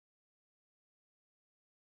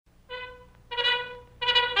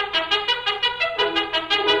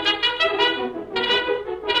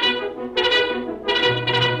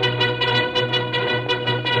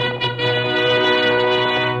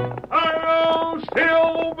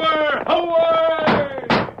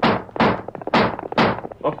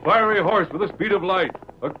fiery horse with the speed of light,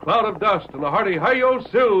 a cloud of dust, and a hearty Hi-Yo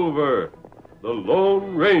Silver, the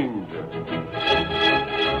Lone Ranger.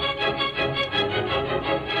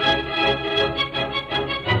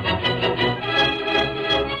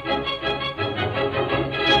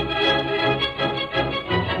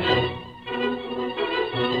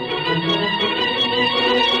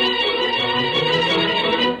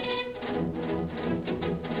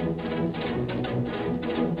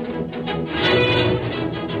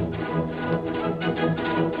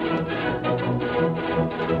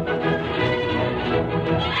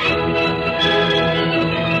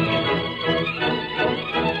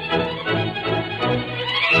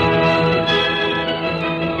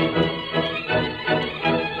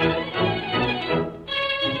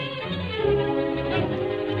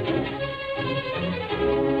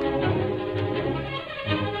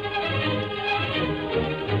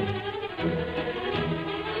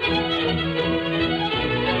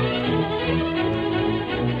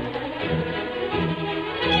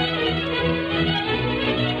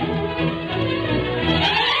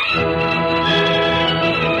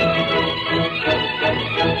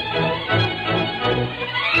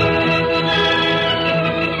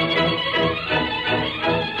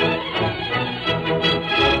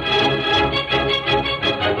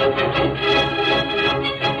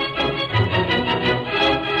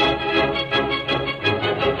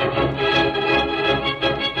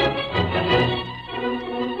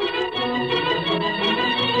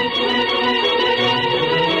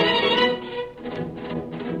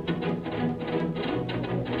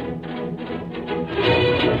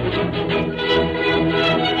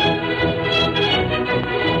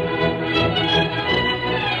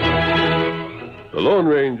 The Lone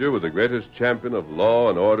Ranger was the greatest champion of law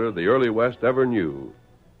and order the early West ever knew.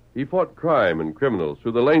 He fought crime and criminals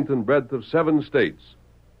through the length and breadth of 7 states.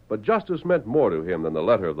 But justice meant more to him than the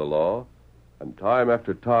letter of the law, and time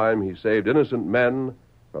after time he saved innocent men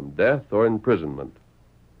from death or imprisonment.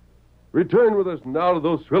 Return with us now to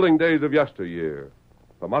those thrilling days of yesteryear.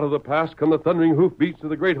 From out of the past come the thundering hoofbeats of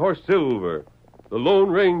the great horse Silver. The Lone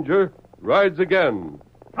Ranger rides again.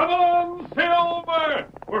 Come on, Silver!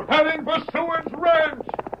 We're heading for Seward's Ranch!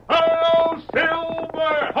 Hello,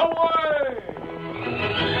 Silver! Away!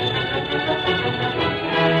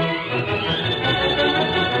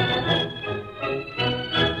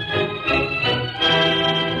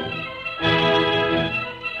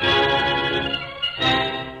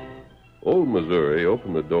 Old Missouri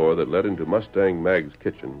opened the door that led into Mustang Mag's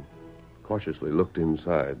kitchen, cautiously looked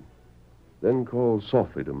inside, then called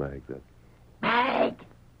softly to Mag that, Mag!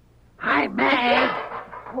 Hi, Mag!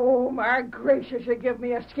 Oh, my gracious, you give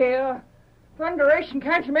me a scare. Thunderation,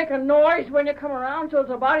 can't you make a noise when you come around so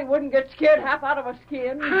the body wouldn't get scared half out of a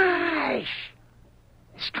skin? Hush!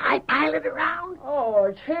 The Sky Pilot around? Oh,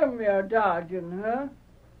 it's him you're dodging, huh?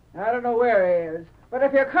 I don't know where he is. But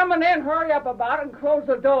if you're coming in, hurry up about it and close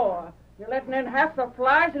the door. You're letting in half the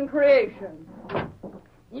flies in creation.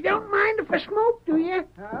 You don't mind if I smoke, do you?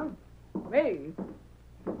 Huh? Me?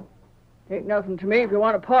 Ain't nothing to me if you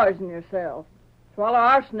want to poison yourself. Swallow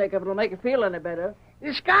arsenic if it'll make you feel any better.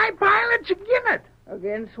 The Sky Pilot's agin it.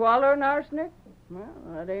 Again, swallowing arsenic? Well,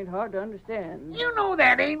 that ain't hard to understand. You know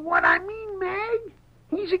that ain't what I mean, Mag.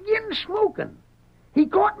 He's agin smoking. He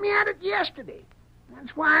caught me at it yesterday.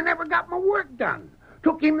 That's why I never got my work done.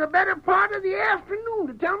 Took him the better part of the afternoon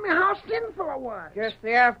to tell me how sinful I was. Just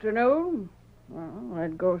the afternoon? Well,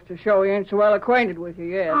 that goes to show he ain't so well acquainted with you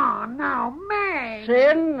yet. Oh, now, Mag.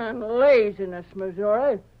 Sin and laziness,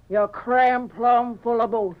 Missouri. You're cram plumb full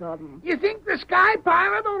of both of them. You think the Sky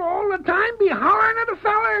Pilot will all the time be hollering at a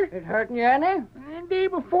feller? It hurting you any? The day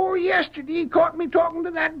before yesterday, he caught me talking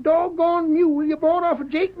to that doggone mule you bought off of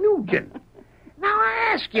Jake Nugent. Now,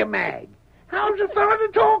 I ask you, Mag, how's a fella to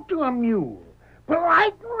talk to a mule?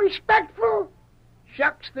 Polite and respectful?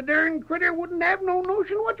 Shucks, the darn critter wouldn't have no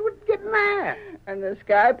notion what you was getting at. And the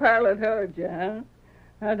Sky Pilot heard you, huh?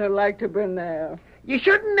 I'd have liked to have been there. You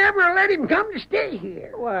shouldn't never let him come to stay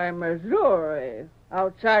here. Why, Missouri,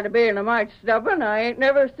 outside of being a mite stubborn, I ain't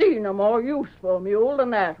never seen a more useful mule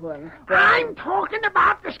than that one. I'm talking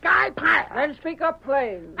about the Sky Pilot. Then speak up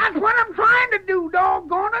plain. That's what I'm trying to do,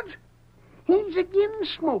 doggone it. He's agin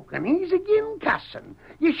smoking. He's agin cussing.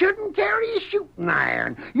 You shouldn't carry a shooting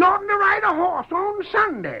iron. You oughtn't to ride a horse on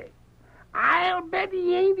Sunday. I'll bet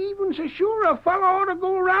he ain't even so sure a fellow ought to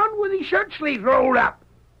go around with his shirt sleeves rolled up.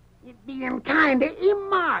 It being kind of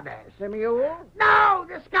immodest. The mule? No,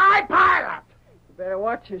 the Sky Pilot. You better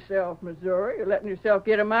watch yourself, Missouri. You're letting yourself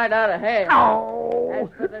get a mite out of hand. Oh. As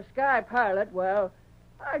for the Sky Pilot, well,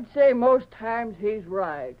 I'd say most times he's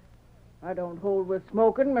right. I don't hold with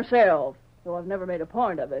smoking myself. though I've never made a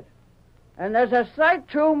point of it. And there's a sight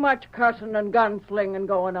too much cussing and gunslinging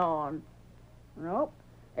going on. Nope.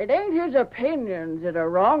 It ain't his opinions that are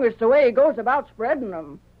wrong. It's the way he goes about spreading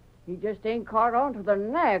them. He just ain't caught on to the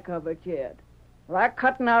knack of it yet. Like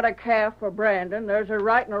cutting out a calf for Brandon, there's a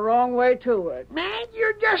right and a wrong way to it. Man,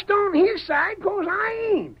 you're just on his side 'cause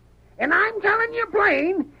I ain't. And I'm telling you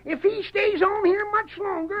plain, if he stays on here much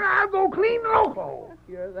longer, I'll go clean loco.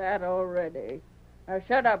 You're that already. Now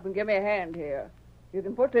shut up and give me a hand here. You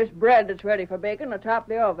can put this bread that's ready for baking atop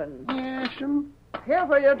the oven. Yes'm.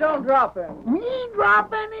 Careful you don't drop him. Me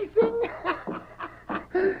drop anything?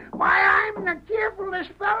 Why, I'm the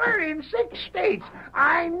carefulest feller in 6 states.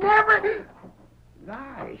 I never...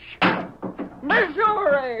 Gosh.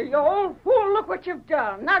 Missouri, you old fool, look what you've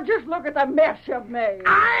done. Now just look at the mess you've made.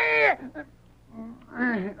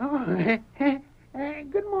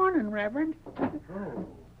 Good morning, Reverend. Oh,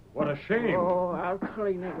 what a shame. Oh, I'll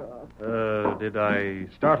clean it up. Did I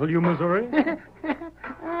startle you, Missouri?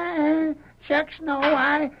 Shucks, no,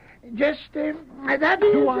 I just, that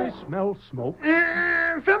is... Do I smell smoke?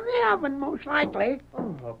 From the oven, most likely.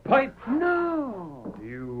 Oh, a pipe? No. Do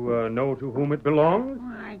you know to whom it belongs?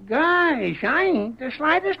 My gosh, I ain't the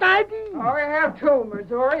slightest idea. Oh, we have two,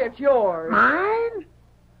 Missouri. It's yours. Mine?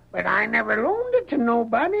 But I never loaned it to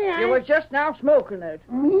nobody. You was just now smoking it.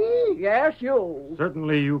 Me? Yes, you.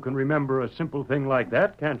 Certainly you can remember a simple thing like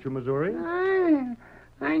that, can't you, Missouri?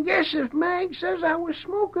 I guess if Mag says I was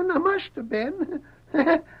smoking, I must have been.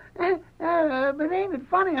 But ain't it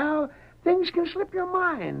funny how things can slip your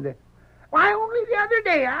mind? Why, only the other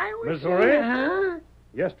day I was... Missouri? Huh?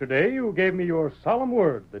 Yesterday you gave me your solemn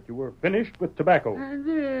word that you were finished with tobacco.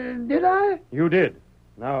 Did I? You did.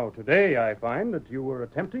 Now, today I find that you were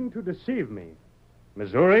attempting to deceive me.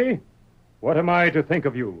 Missouri, what am I to think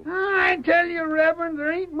of you? I tell you, Reverend,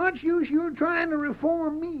 there ain't much use you trying to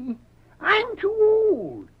reform me. I'm too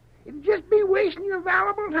old. It'd just be wasting your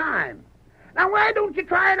valuable time. Now, why don't you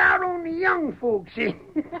try it out on the young folks, see?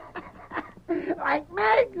 Like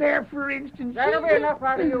Mag there, for instance. That'll be enough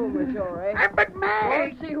out of you, Missouri. But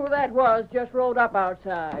Mag... Go see who that was just rode up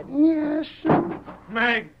outside. Yes, sir.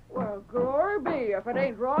 Mag! Well, glory be, if it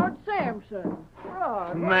ain't Rod Sampson.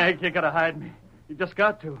 Rod. Mag, you gotta hide me. You just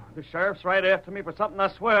got to. The sheriff's right after me for something I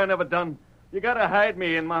swear I never done. You gotta hide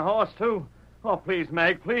me and my horse, too. Oh, please,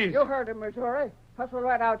 Mag, please. You heard him, Missouri. Hustle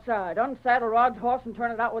right outside. Unsaddle Rod's horse and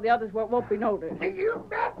turn it out with the others where it won't be noticed. You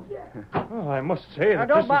betcha. Oh, I must say Now, that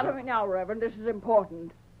don't this bother is... me now, Reverend. This is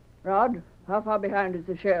important. Rod, how far behind is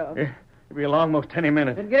the sheriff? It'll be along most any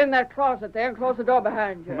minute. Then get in that closet there and close the door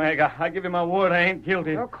behind you. Mag, I give you my word I ain't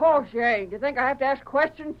guilty. Of course you ain't. You think I have to ask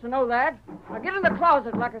questions to know that? Now get in the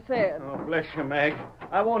closet, like I said. Oh, bless you, Mag.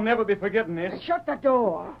 I won't never be forgetting this. Shut the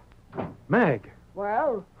door. Mag,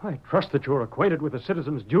 Well, I trust that you're acquainted with a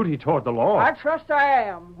citizen's duty toward the law. I trust I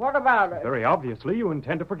am. What about it? Very obviously, you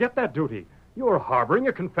intend to forget that duty. You're harboring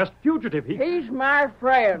a confessed fugitive. He's my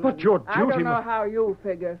friend. But your I don't duty know must- how you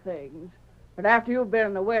figure things. But after you've been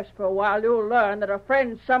in the West for a while, you'll learn that a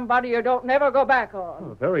friend's somebody you don't never go back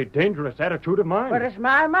on. A very dangerous attitude of mine. But it's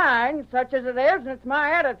my mind, such as it is, and it's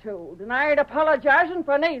my attitude. And I ain't apologizing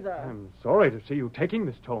for neither. I'm sorry to see you taking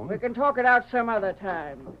this tone. We can talk it out some other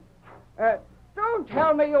time. Don't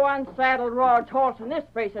tell me you unsaddled Rod's horse in this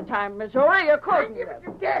space of time, Missouri. You I couldn't. give it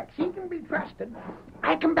to Dex. He can be trusted.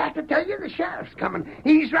 I come back to tell you the sheriff's coming.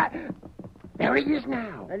 He's right. There he is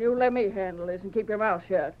now. Then you let me handle this and keep your mouth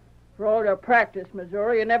shut. For all your practice,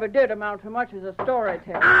 Missouri, you never did amount to much as a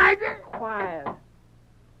storyteller. I did. Quiet.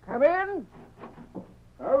 Come in.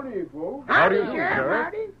 Howdy, folks. Howdy, Howdy, Sheriff. Sheriff.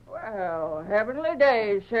 Howdy. Well, heavenly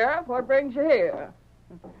days, Sheriff. What brings you here?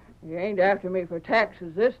 You ain't after me for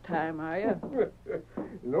taxes this time, are you?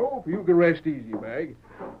 Nope, you can rest easy, Mag.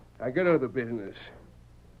 I got other business.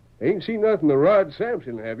 Ain't seen nothing of Rod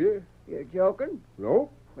Sampson, have you? You're joking?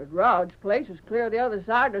 Nope. But Rod's place is clear the other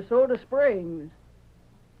side of Soda Springs.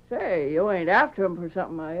 Say, you ain't after him for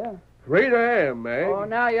something, are you? Afraid I am, Mag. Oh,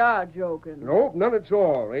 now you are joking. Nope, none at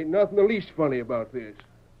all. Ain't nothing the least funny about this.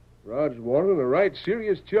 Rod's wanting a right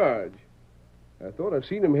serious charge. I thought I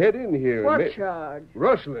seen him head in here. What and charge?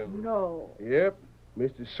 Rustling. No. Yep.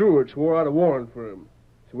 Mr. Seward swore out a warrant for him.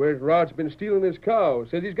 Swears Rod's been stealing his cow.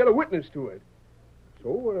 Says he's got a witness to it.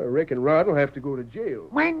 So I reckon Rod will have to go to jail.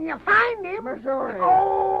 When you find him... Missouri.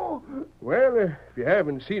 Oh! Well, if you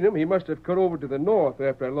haven't seen him, he must have cut over to the north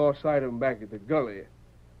after I lost sight of him back at the gully.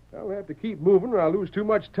 I'll have to keep moving or I'll lose too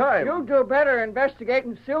much time. You'll do better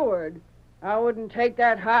investigating Seward. I wouldn't take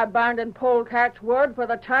that high-binding polecat's word for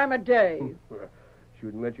the time of day.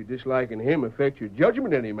 Shouldn't let your disliking him affect your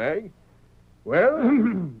judgment any, Mag. Well,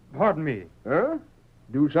 Pardon me. huh?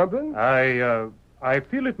 Do something? I I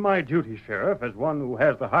feel it my duty, Sheriff, as one who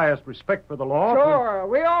has the highest respect for the law. Sure,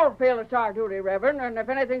 we all feel it's our duty, Reverend, and if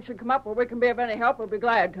anything should come up where we can be of any help, we'll be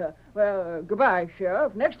glad to. Well, goodbye,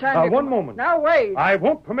 Sheriff. Next time One moment. Now, wait. I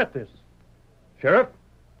won't permit this. Sheriff,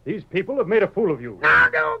 these people have made a fool of you. Now,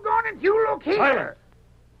 doggone it, you look here. Silence.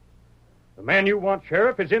 The man you want,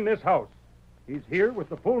 Sheriff, is in this house. He's here with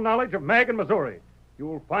the full knowledge of Mag and Missouri.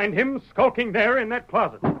 You'll find him skulking there in that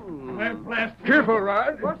closet. Careful,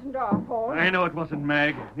 Rod. It wasn't our fault. I know it wasn't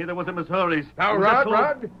Mag. Neither was it Missouri's. Now, It was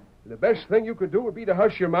Rod, the best thing you could do would be to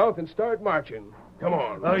hush your mouth and start marching. Come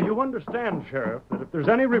on. You understand, Sheriff, that if there's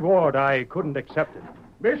any reward, I couldn't accept it.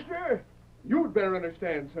 Mister, you'd better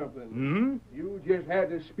understand something. Hmm? You just had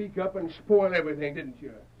to speak up and spoil everything, didn't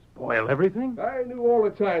you? Spoil everything? I knew all the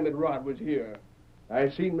time that Rod was here. I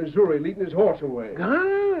seen Missouri leading his horse away.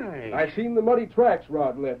 Aye. I seen the muddy tracks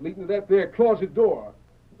Rod left leading to that there closet door.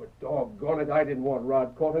 But doggone it, I didn't want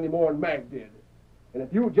Rod caught any more than Mag did. And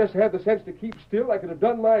if you'd just had the sense to keep still, I could have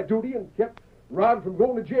done my duty and kept Rod from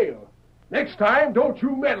going to jail. Next time, don't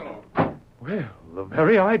you meddle. Well, the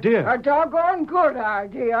very idea. A doggone good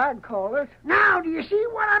idea, I'd call it. Now, do you see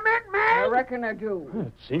what I meant, I Mag? reckon I do.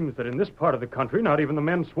 It seems that in this part of the country, not even the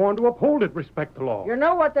men sworn to uphold it respect the law. You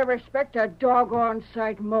know what they respect a doggone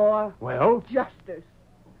sight more? Well? Justice.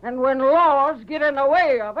 And when laws get in the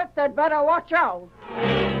way of it, they'd better watch out.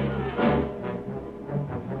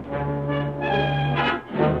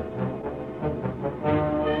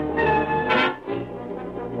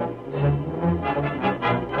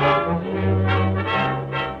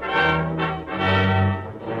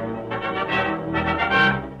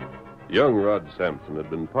 Young Rod Sampson had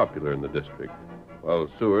been popular in the district, while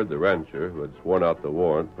Seward, the rancher, who had sworn out the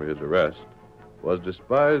warrant for his arrest, was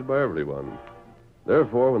despised by everyone.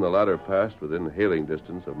 Therefore, when the latter passed within hailing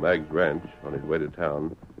distance of Mag's ranch on his way to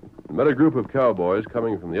town and met a group of cowboys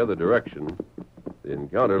coming from the other direction, the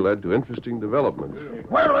encounter led to interesting developments.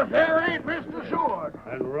 Well, if there ain't Mr. Seward.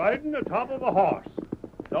 And riding atop of a horse.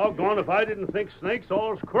 Doggone if I didn't think snakes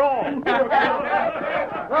alls crawl.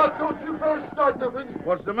 Well, don't you fellas start nothing.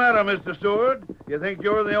 What's the matter, Mr. Seward? You think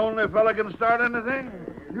you're the only fella can start anything?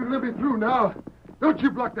 You let me through now. Don't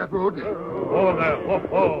you block that road. Oh, there.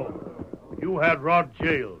 Whoa. You had Rod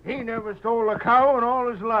jailed. He never stole a cow in all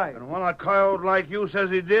his life. And when a coyote like you says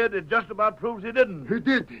he did, it just about proves he didn't. He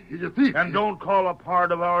did. He's a thief. And don't call a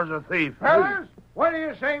part of ours a thief. Fellas, what do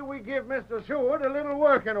you say we give Mr. Seward a little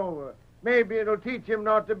working over? Maybe it'll teach him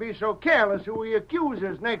not to be so careless who he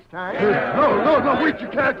accuses next time. No, wait, you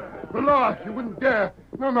can't. The law, you wouldn't dare.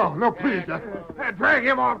 No, please. Drag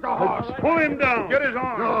him off the horse. Pull him down. Get his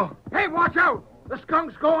arm. No. Hey, watch out! The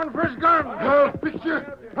skunk's going for his gun. I'll fix you.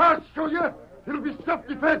 I'll show you. It'll be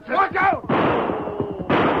self-defense. Watch out!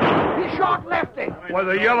 He shot Lefty. With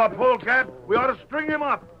a yellow polecat, we ought to string him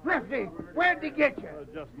up. Lefty, where'd he get you?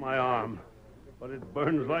 Just my arm. But it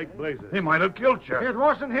burns like blazes. He might have killed you. It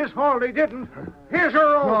wasn't his fault he didn't. Here's a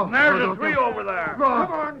rope. And there's a tree over there.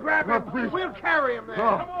 Come on, grab him. please. We'll carry him there.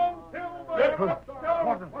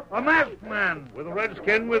 A masked man. With a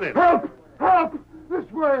redskin with him. Help! This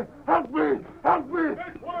way. Help me.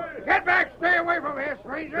 Get back. Stay away from here,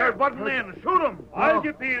 stranger. They're butting in. Shoot him. I'll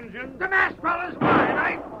get the engine. The masked fella's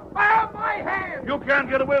mine. I have my hand. You can't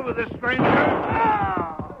get away with this, stranger.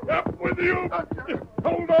 Up with you.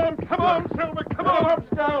 Hold on. Come on, Silver. Come on up,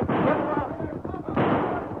 Scout.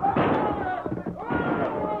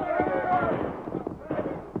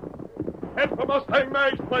 Head for Mustang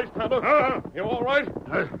Mag's place, Tonto. You all right?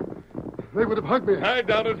 They would have hugged me. I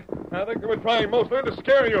doubt it. I think they were trying mostly to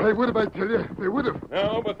scare you. They would have, I tell you. They would have.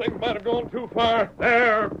 No, but things might have gone too far.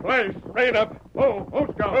 There, place, straight up. Oh,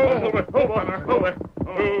 Scout. Over.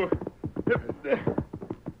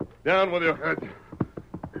 Down with you.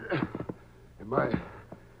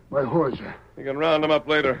 My horse. You can round him up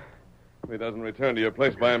later if he doesn't return to your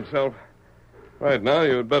place by himself. Right now,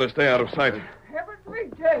 you'd better stay out of sight. Heavenly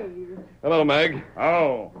days. Hello, Mag.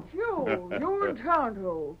 Oh. You and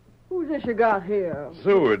Tonto. Who's this you got here?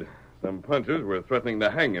 Seward. Some punchers were threatening to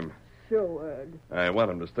hang him. Seward. I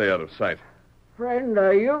want him to stay out of sight. Friend,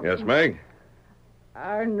 are you? Yes, Mag?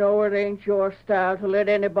 I know it ain't your style to let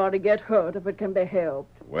anybody get hurt if it can be helped.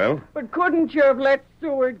 Well? But couldn't you have let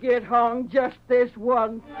Seward get hung just this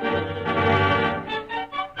once?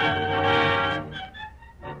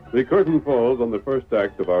 The curtain falls on the first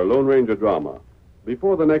act of our Lone Ranger drama.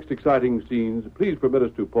 Before the next exciting scenes, please permit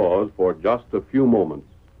us to pause for just a few moments.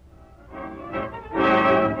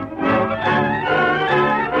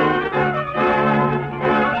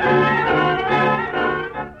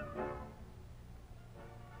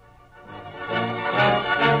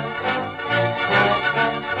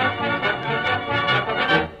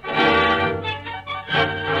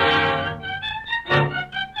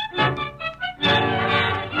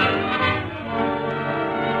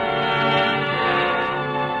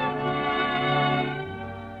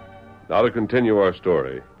 Now to continue our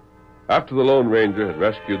story. After the Lone Ranger had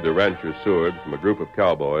rescued the rancher Seward from a group of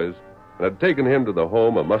cowboys and had taken him to the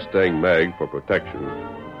home of Mustang Mag for protection,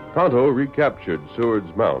 Tonto recaptured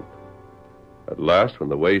Seward's mount. At last, when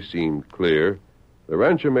the way seemed clear, the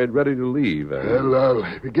rancher made ready to leave and... Well,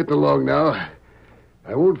 I'll be getting along now.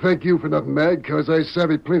 I won't thank you for nothing, Mag, because I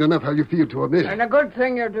savvy plain enough how you feel to admit. And a good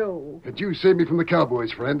thing you do. That you saved me from the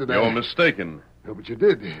cowboys, friend, and You're mistaken. No, but you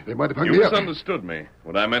did. They might have hung You me up. misunderstood me.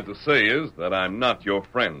 What I meant to say is that I'm not your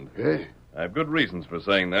friend. Eh? I have good reasons for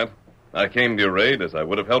saying that. I came to your aid as I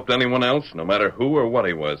would have helped anyone else, no matter who or what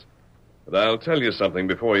he was. But I'll tell you something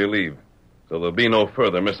before you leave, so there'll be no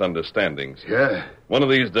further misunderstandings. Yeah? One of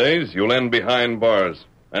these days, you'll end behind bars,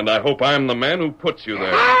 and I hope I'm the man who puts you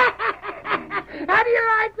there. How do you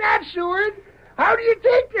like that, Seward? How do you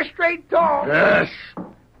take the straight talk? Yes.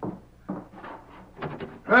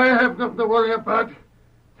 I have nothing to worry about.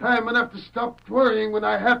 Time enough to stop worrying when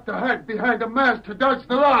I have to hide behind a mask to dodge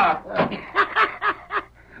the law.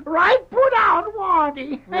 Right put out, won't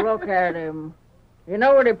he? Look at him. You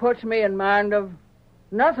know what he puts me in mind of?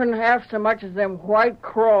 Nothing half so much as them white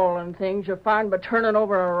crawling things you find by turning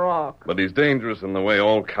over a rock. But he's dangerous in the way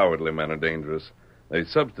all cowardly men are dangerous. They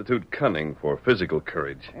substitute cunning for physical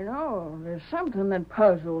courage. You know, there's something that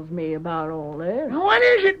puzzles me about all this. What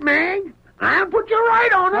is it, Meg? I'll put you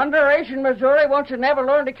right on it. Thunderation, Missouri, won't you never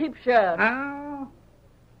learn to keep shut? Oh.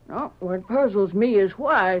 No, what puzzles me is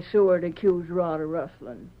why Seward accused Rod of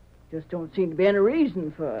rustling. Just don't seem to be any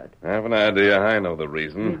reason for it. I have an idea. I know the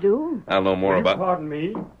reason. You do? I'll know more Will you about... Pardon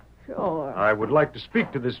me. Sure. I would like to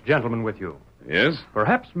speak to this gentleman with you. Yes?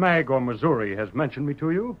 Perhaps Mag or Missouri has mentioned me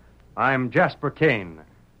to you. I'm Jasper Kane,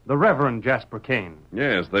 the Reverend Jasper Kane.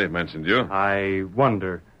 Yes, they've mentioned you. I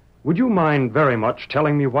wonder, would you mind very much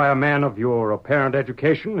telling me why a man of your apparent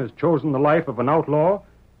education has chosen the life of an outlaw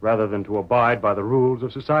rather than to abide by the rules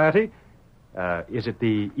of society? Is it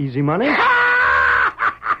the easy money?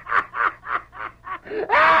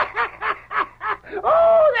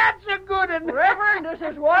 Oh, that's a good one. Reverend, this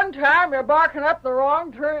is one time you're barking up the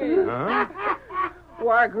wrong tree. Huh?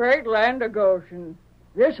 Why, great land of Goshen.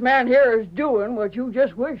 This man here is doing what you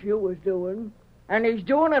just wish you was doing. And he's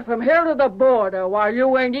doing it from here to the border while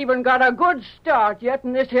you ain't even got a good start yet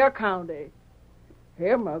in this here county.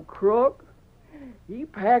 Him a crook? He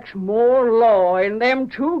packs more law in them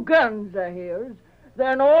 2 guns of his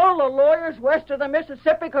than all the lawyers west of the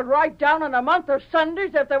Mississippi could write down in a month of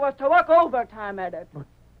Sundays if they was to work overtime at it.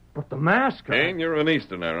 But the mask... Kane, you're an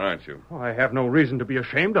Easterner, aren't you? Oh, I have no reason to be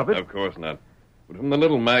ashamed of it. Of course not. But from the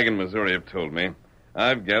little Mag in Missouri have told me,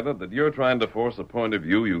 I've gathered that you're trying to force a point of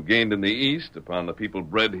view you gained in the East upon the people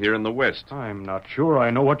bred here in the West. I'm not sure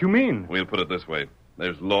I know what you mean. We'll put it this way.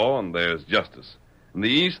 There's law and there's justice. In the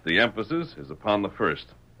East, the emphasis is upon the first.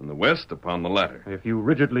 In the West, upon the latter. If you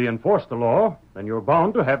rigidly enforce the law, then you're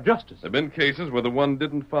bound to have justice. There have been cases where the one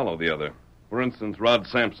didn't follow the other. For instance, Rod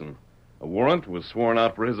Sampson. A warrant was sworn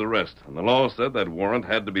out for his arrest, and the law said that warrant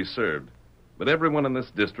had to be served. But everyone in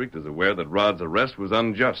this district is aware that Rod's arrest was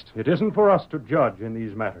unjust. It isn't for us to judge in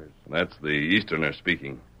these matters. That's the Easterner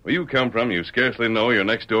speaking. Where you come from, you scarcely know your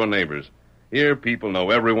next-door neighbors. Here, people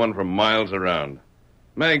know everyone from miles around.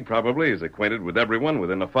 Mag probably is acquainted with everyone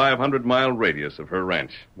within a 500-mile radius of her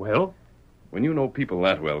ranch. Well? When you know people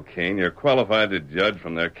that well, Kane, you're qualified to judge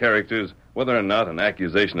from their characters whether or not an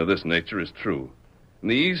accusation of this nature is true. In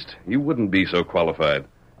the East, you wouldn't be so qualified,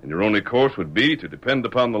 and your only course would be to depend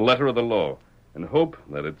upon the letter of the law and hope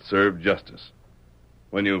that it served justice.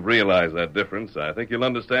 When you've realized that difference, I think you'll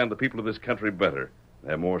understand the people of this country better and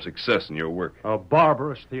have more success in your work. A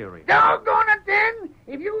barbarous theory. Doggone it, then.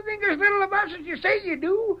 If you think as little of us as you say you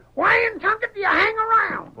do, why in Tunket do you hang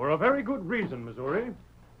around? For a very good reason, Missouri.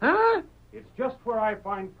 Huh? It's just where I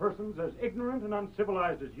find persons as ignorant and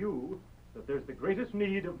uncivilized as you that there's the greatest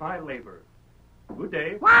need of my labor. Good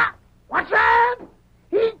day. What? What's that?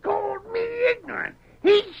 He called me ignorant.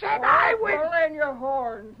 He said I was... Pull in your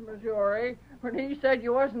horns, Missouri. When he said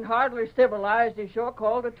you wasn't hardly civilized, he sure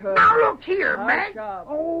called a turn. Now look here, Hush Mac. up.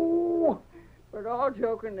 Oh... But all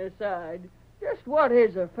joking aside, just what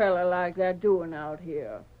is a fella like that doing out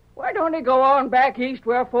here? Why don't he go on back east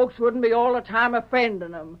where folks wouldn't be all the time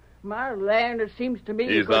offending him? My land, it seems to me...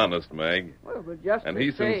 He's honest, Mag. Well, but just And the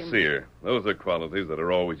he's same. sincere. Those are qualities that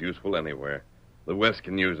are always useful anywhere. The West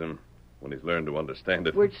can use him when he's learned to understand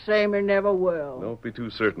it. Which same he never will. Don't be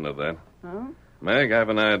too certain of that. Huh? Mag, I have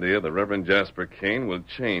an idea the Reverend Jasper Kane will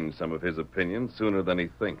change some of his opinions sooner than he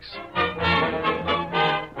thinks.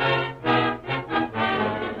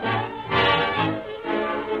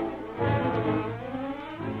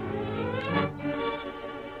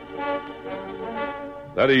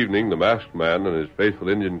 That evening, the masked man and his faithful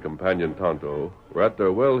Indian companion Tonto were at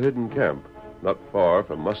their well-hidden camp, not far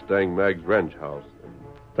from Mustang Mag's ranch house.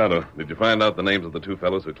 Tonto, did you find out the names of the two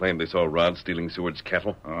fellows who claimed they saw Rod stealing Seward's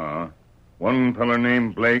cattle? One feller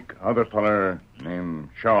named Blake, other feller named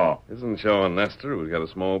Shaw. Isn't Shaw a nester who's got a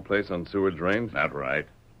small place on Seward's range? That's right.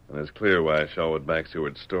 And it's clear why Shaw would back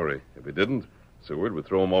Seward's story. If he didn't, Seward would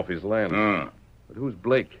throw him off his land. But who's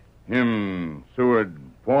Blake? Him, Seward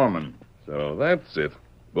Foreman. So that's it.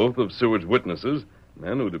 Both of Seward's witnesses,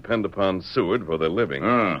 men who depend upon Seward for their living.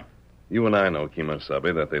 You and I know,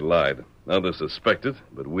 Kemosabe, that they lied. Others suspect it,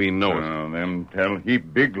 but we know it. Them tell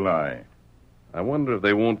heap big lie. I wonder if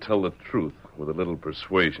they won't tell the truth with a little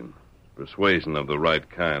persuasion. Persuasion of the right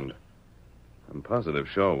kind. I'm positive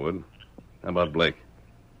Shaw would. How about Blake?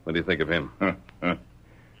 What do you think of him?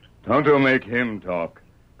 Tonto make him talk.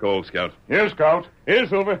 Call, Scout. Here, Scout. Here,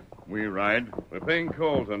 Silver. We ride. We're paying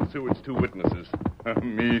calls on Seward's two witnesses.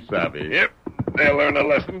 Me savvy. Yep. They'll learn a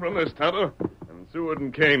lesson from this, Tonto. And Seward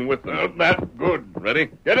and Kane with them. That's good. Ready?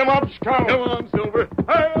 Get him up, Scout. Come on, Silver.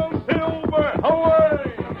 Hail, Silver! Away!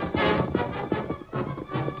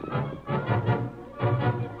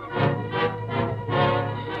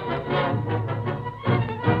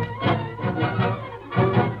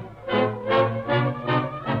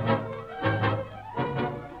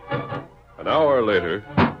 An hour later.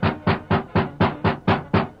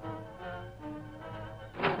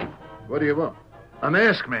 What do you want? A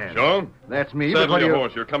masked man. Shaw? That's me. Saddle your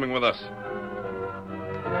horse. You're coming with us.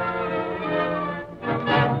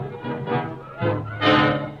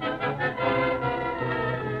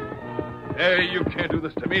 Hey, you can't do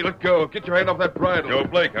this to me. Let go. Get your hand off that bridle. Joe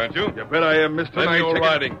Blake, aren't you? You bet I am, Mr. Then Night you're Ticket.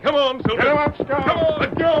 riding. Come on, Silver. Get him up, Scout. Come on.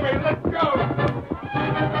 Let go, me. Let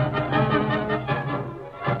go.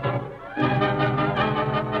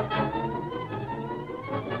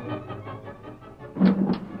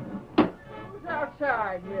 Who's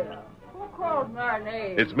outside here? Who called my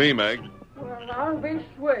name? It's me, Mag. Well, I'll be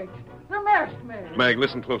switched. The masked man. Mag,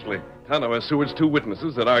 listen closely. Tonto has Seward's two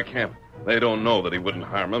witnesses at our camp. They don't know that he wouldn't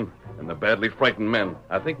harm them. And they're badly frightened men.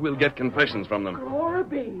 I think we'll get confessions from them. Glory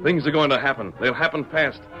be. Things are going to happen. They'll happen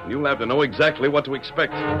fast. You'll have to know exactly what to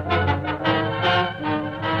expect.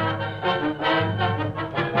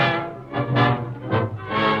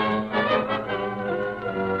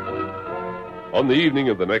 On the evening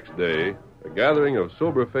of the next day, a gathering of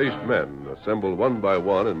sober-faced men assembled one by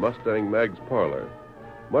one in Mustang Mag's parlor,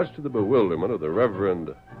 much to the bewilderment of the Reverend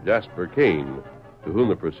Jasper Kane, to whom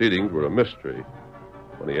the proceedings were a mystery.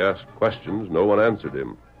 When he asked questions, no one answered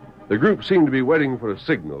him. The group seemed to be waiting for a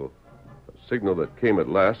signal that came at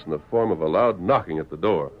last in the form of a loud knocking at the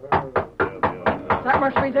door. That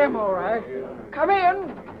must be them, all right. Come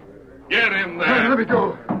in. Get in Hey, there. let me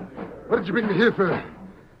go. What did you bring me here for?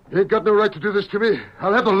 You ain't got no right to do this to me.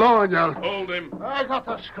 I'll have the law on you. Hold him. I got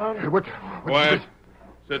the skunk. What Quiet.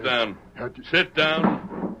 Sit down. Sit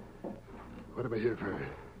down. What am I here for?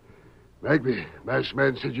 Magby, masked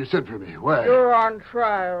man said you sent for me. Why? You're on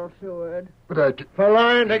trial, Seward. But For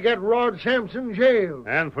lying to get Rod Sampson jailed.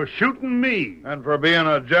 And for shooting me. And for being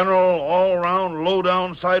a general, all-round,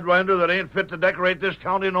 low-down sidewinder that ain't fit to decorate this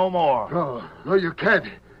county no more. No, you can't.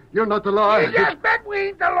 You're not the law. You just bet we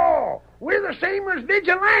ain't the law. We're the same as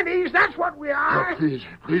vigilantes. That's what we are. Oh, please,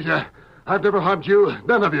 I've never harmed you.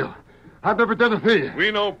 None of you. I've never done a thing.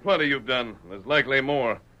 We know plenty you've done. There's likely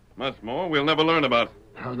more. Much more we'll never learn about.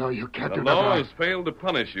 No, you can't The do that. law has failed to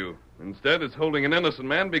punish you. Instead, it's holding an innocent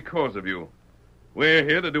man because of you. We're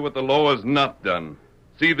here to do what the law has not done.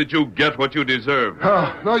 See that you get what you deserve.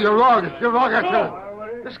 No, you're wrong. You're wrong,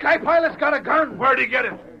 Hector. The Sky Pilot's got a gun. Where'd he get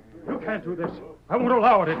it? You can't do this. I won't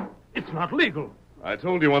allow it. It's not legal. I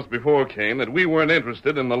told you once before, Kane, that we weren't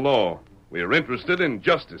interested in the law. We are interested in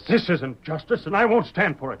justice. This isn't justice, and I won't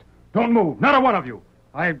stand for it. Don't move. Not a one of you.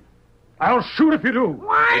 I'll shoot if you do.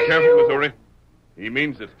 Why, Be careful, Missouri. He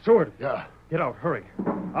means it. Seward. Yeah. Get out. Hurry.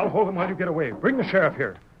 I'll hold him while you get away. Bring the sheriff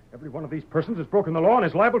here. Every one of these persons has broken the law and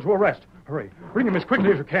is liable to arrest. Hurry. Bring him as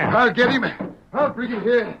quickly as you can. I'll get him. I'll bring him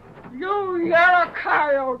here. You yellow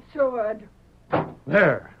coyote, Seward.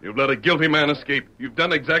 There. You've let a guilty man escape. You've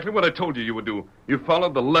done exactly what I told you would do. You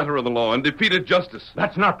followed the letter of the law and defeated justice.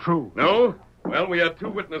 That's not true. No? Well, we had two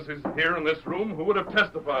witnesses here in this room who would have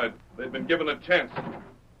testified. They'd been given a chance.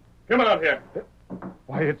 Come out here.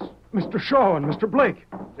 Why, it's Mr. Shaw and Mr. Blake.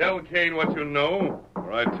 Tell Kane what you know,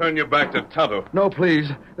 or I turn you back to Tonto. No, please.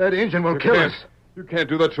 That Injun will kill us. You can't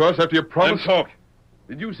do that to us after you Then promised. talk.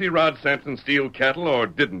 Did you see Rod Sampson steal cattle, or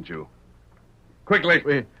didn't you?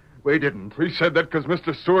 Quickly. We didn't. We said that because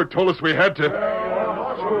Mr. Seward told us we had to.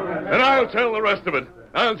 And I'll tell the rest of it.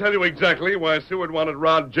 I'll tell you exactly why Seward wanted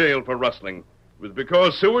Rod jailed for rustling. It was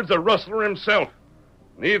because Seward's a rustler himself.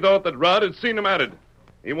 And he thought that Rod had seen him at it.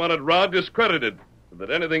 He wanted Rod discredited, so that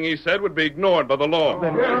anything he said would be ignored by the law.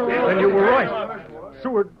 Then you were right.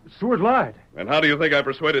 Seward lied. And how do you think I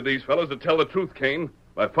persuaded these fellows to tell the truth, Kane?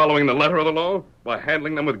 By following the letter of the law? By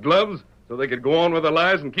handling them with gloves so they could go on with their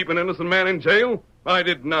lives and keep an innocent man in jail? I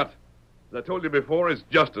did not. As I told you before, it's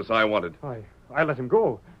justice I wanted. I let him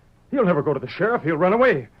go. He'll never go to the sheriff. He'll run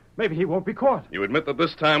away. Maybe he won't be caught. You admit that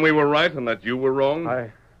this time we were right and that you were wrong?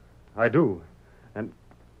 I do.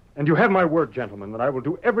 And you have my word, gentlemen, that I will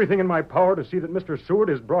do everything in my power to see that Mr. Seward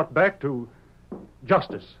is brought back to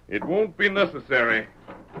justice. It won't be necessary.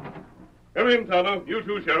 Come in, Tonto. You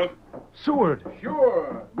too, Sheriff. Seward.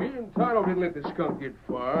 Sure. Me and Tonto didn't let the skunk get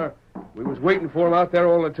far. We was waiting for him out there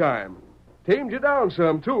all the time. Tamed you down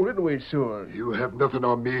some, too, didn't we, Seward? You have nothing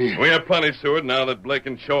on me. We have plenty, Seward, now that Blake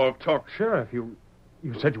and Shaw have talked. Sheriff, you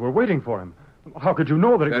said you were waiting for him. How could you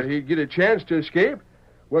know that he'd get a chance to escape?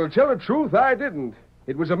 Well, to tell the truth, I didn't.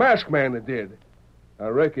 It was a masked man that did. I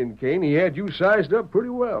reckon, Kane, he had you sized up pretty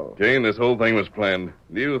well. Kane, this whole thing was planned.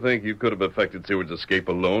 Do you think you could have effected Seward's escape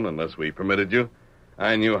alone unless we permitted you?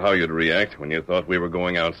 I knew how you'd react when you thought we were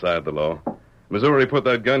going outside the law. Missouri put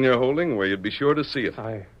that gun you're holding where you'd be sure to see it.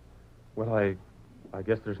 I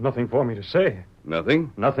guess there's nothing for me to say.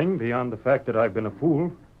 Nothing? Nothing beyond the fact that I've been a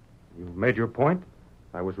fool. You've made your point.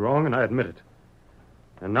 I was wrong, and I admit it.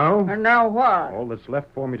 And now? And now what? All that's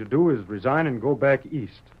left for me to do is resign and go back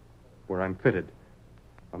east, where I'm fitted.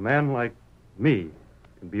 A man like me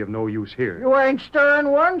can be of no use here. You ain't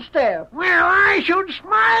stirring one step. Well, I should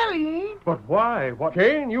smile, he ain't. But why? What?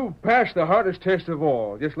 Kane, you passed the hardest test of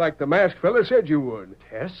all, just like the masked fella said you would.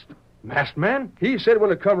 Test? Masked man? He said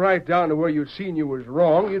when it come right down to where you'd seen you was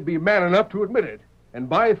wrong, you'd be man enough to admit it. And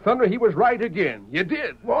by thunder, he was right again. You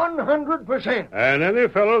did. 100%. And any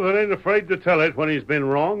fellow that ain't afraid to tell it when he's been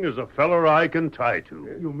wrong is a feller I can tie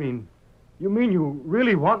to. You mean you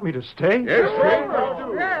really want me to stay? Yes,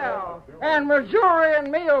 Kane. Yeah. And Missouri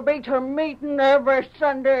and me'll be to meeting every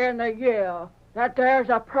Sunday in the year. That there's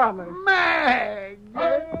a promise. Mag!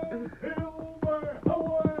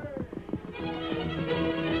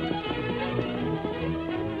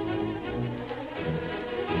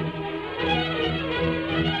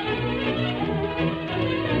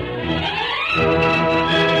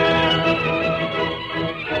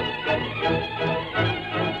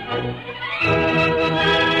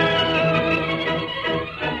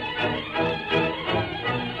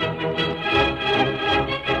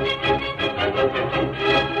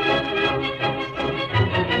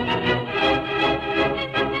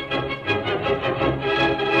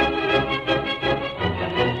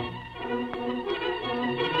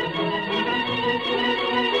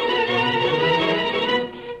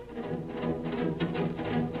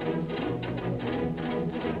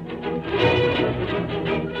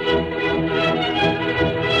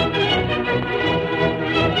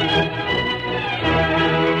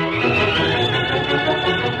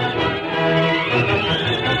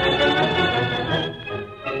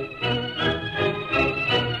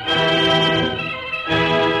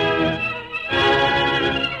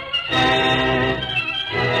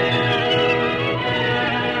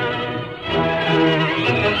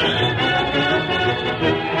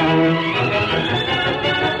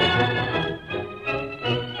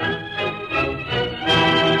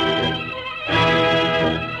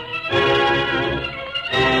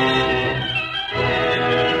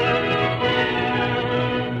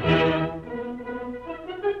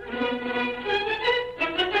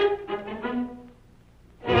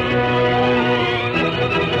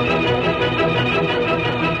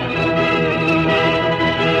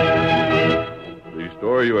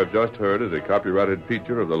 You have just heard is a copyrighted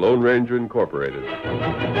feature of the Lone Ranger Incorporated.